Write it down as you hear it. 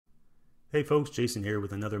Hey folks, Jason here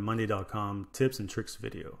with another Monday.com tips and tricks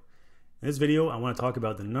video. In this video, I want to talk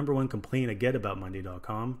about the number one complaint I get about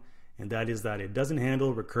Monday.com, and that is that it doesn't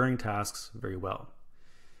handle recurring tasks very well.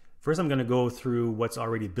 First, I'm going to go through what's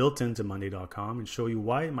already built into Monday.com and show you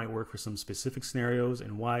why it might work for some specific scenarios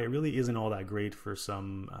and why it really isn't all that great for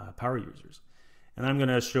some power users. And then I'm going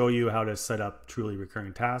to show you how to set up truly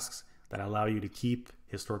recurring tasks that allow you to keep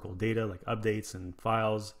historical data like updates and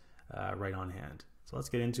files right on hand. So let's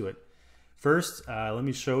get into it. First, let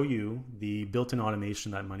me show you the built-in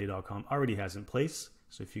automation that Monday.com already has in place.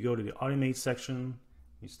 So if you go to the Automate section,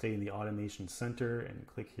 you stay in the Automation Center and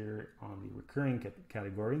click here on the Recurring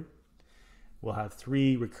category. We'll have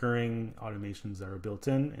 3 recurring automations that are built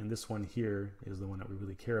in, and this one here is the one that we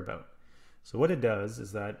really care about. So what it does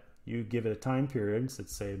is that you give it a time period, so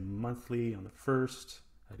let's say monthly on the 1st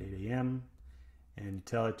at 8 a.m., and you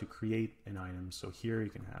tell it to create an item. So here you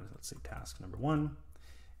can have, let's say, task number 1.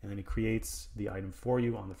 And then it creates the item for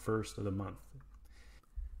you on the 1st of the month.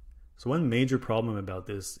 So one major problem about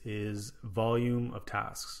this is volume of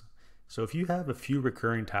tasks. So if you have a few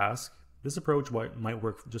recurring tasks, this approach might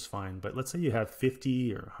work just fine. But let's say you have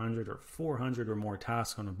 50 or 100 or 400 or more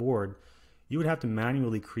tasks on a board, you would have to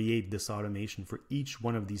manually create this automation for each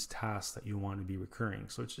one of these tasks that you want to be recurring.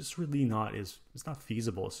 So it's just really it's not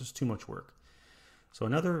feasible. It's just too much work. So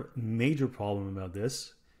another major problem about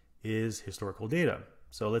this is historical data.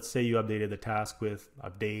 So let's say you updated the task with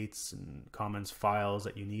updates and comments, files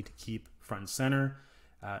that you need to keep front and center.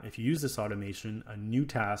 If you use this automation, a new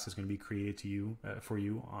task is going to be created to you for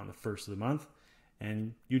you on the 1st of the month.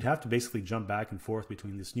 And you'd have to basically jump back and forth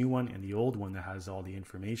between this new one and the old one that has all the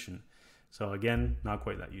information. So again, not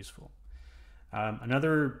quite that useful.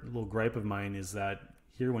 Another little gripe of mine is that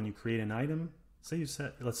here when you create an item,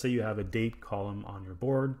 let's say you have a date column on your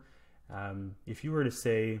board. If you were to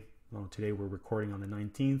say, well, today we're recording on the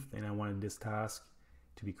 19th and I wanted this task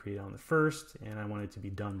to be created on the 1st and I want it to be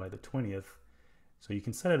done by the 20th. So you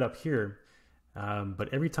can set it up here, but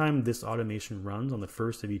every time this automation runs on the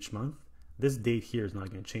 1st of each month, this date here is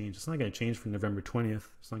not going to change. It's not going to change for November 20th.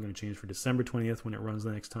 It's not going to change for December 20th when it runs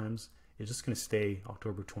the next times. It's just going to stay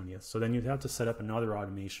October 20th. So then you'd have to set up another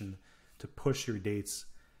automation to push your dates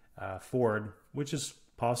forward, which is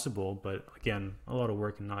possible, but again, a lot of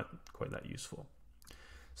work and not quite that useful.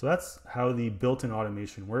 So that's how the built-in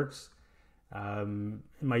automation works. It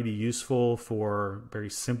might be useful for very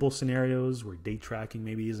simple scenarios where date tracking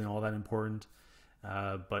maybe isn't all that important.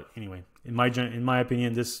 But anyway, in my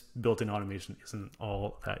opinion, this built-in automation isn't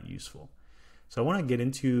all that useful. So I want to get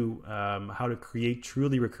into how to create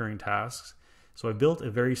truly recurring tasks. So I built a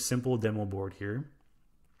very simple demo board here.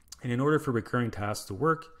 And in order for recurring tasks to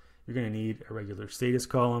work, you're going to need a regular status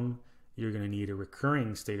column. You're going to need a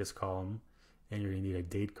recurring status column. And you're going to need a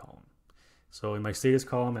date column. So in my status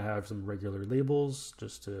column, I have some regular labels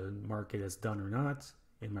just to mark it as done or not.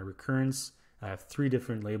 In my recurrence, I have 3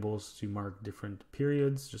 different labels to mark different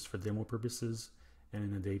periods just for demo purposes. And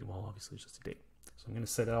in the date, well, obviously it's just a date. So I'm going to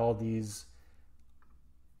set all these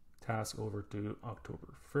tasks over to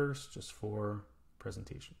October 1st just for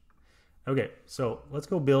presentation. Okay, so let's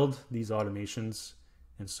go build these automations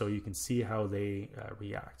and so you can see how they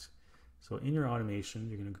react. So in your automation,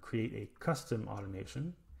 you're going to create a custom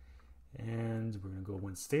automation and we're going to go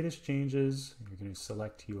when status changes, you're going to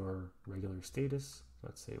select your regular status.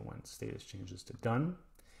 Let's say when status changes to done.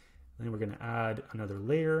 Then we're going to add another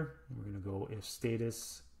layer and we're going to go if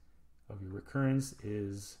status of your recurrence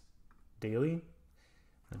is daily.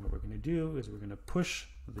 And what we're going to do is we're going to push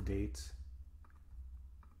the date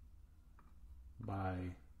by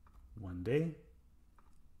 1 day.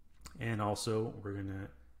 And also we're going to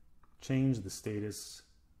change the status,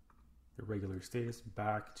 the regular status,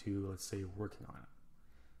 back to, let's say, working on it.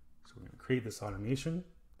 So we're going to create this automation.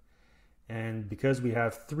 And because we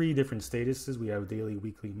have 3 different statuses, we have daily,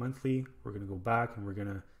 weekly, monthly, we're going to go back and we're going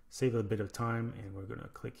to save a bit of time and we're going to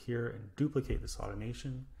click here and duplicate this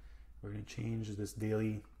automation. We're going to change this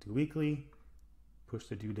daily to weekly, push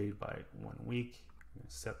the due date by 1 week. We're going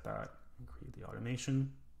to set that and create the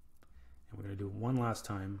automation. And we're going to do it one last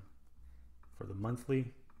time for the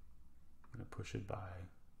monthly. I'm going to push it by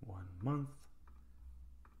 1 month.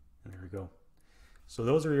 And there we go. So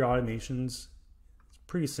those are your automations. It's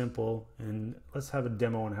pretty simple. And let's have a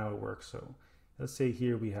demo on how it works. So let's say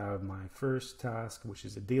here we have my first task, which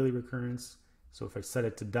is a daily recurrence. So if I set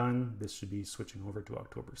it to done, this should be switching over to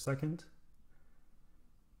October 2nd.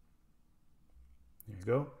 There you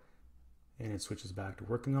go. And it switches back to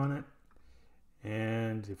working on it.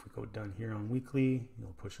 And if we go done here on weekly,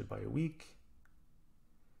 you'll push it by a week.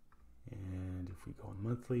 And if we go on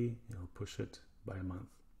monthly, it'll push it by a month.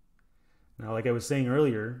 Now, like I was saying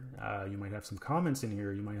earlier, you might have some comments in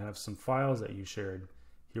here. You might have some files that you shared.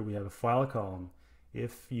 Here we have a file column.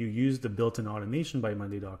 If you used the built-in automation by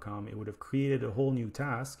Monday.com, it would have created a whole new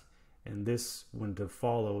task, and this wouldn't have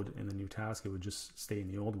followed in the new task. It would just stay in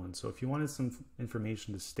the old one. So if you wanted some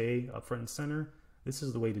information to stay up front and center, this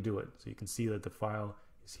is the way to do it. So you can see that the file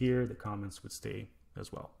is here, the comments would stay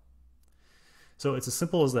as well. So it's as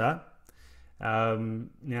simple as that.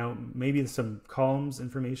 Now, maybe there's some columns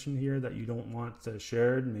information here that you don't want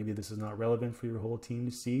shared. Maybe this is not relevant for your whole team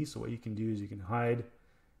to see. So what you can do is you can hide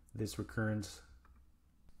this recurrence.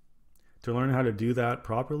 To learn how to do that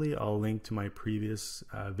properly, I'll link to my previous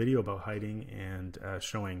video about hiding and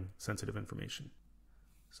showing sensitive information.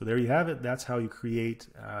 So there you have it. That's how you create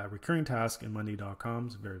a recurring task in Monday.com.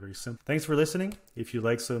 It's very, very simple. Thanks for listening. If you'd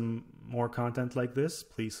like some more content like this,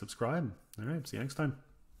 please subscribe. All right, see you next time.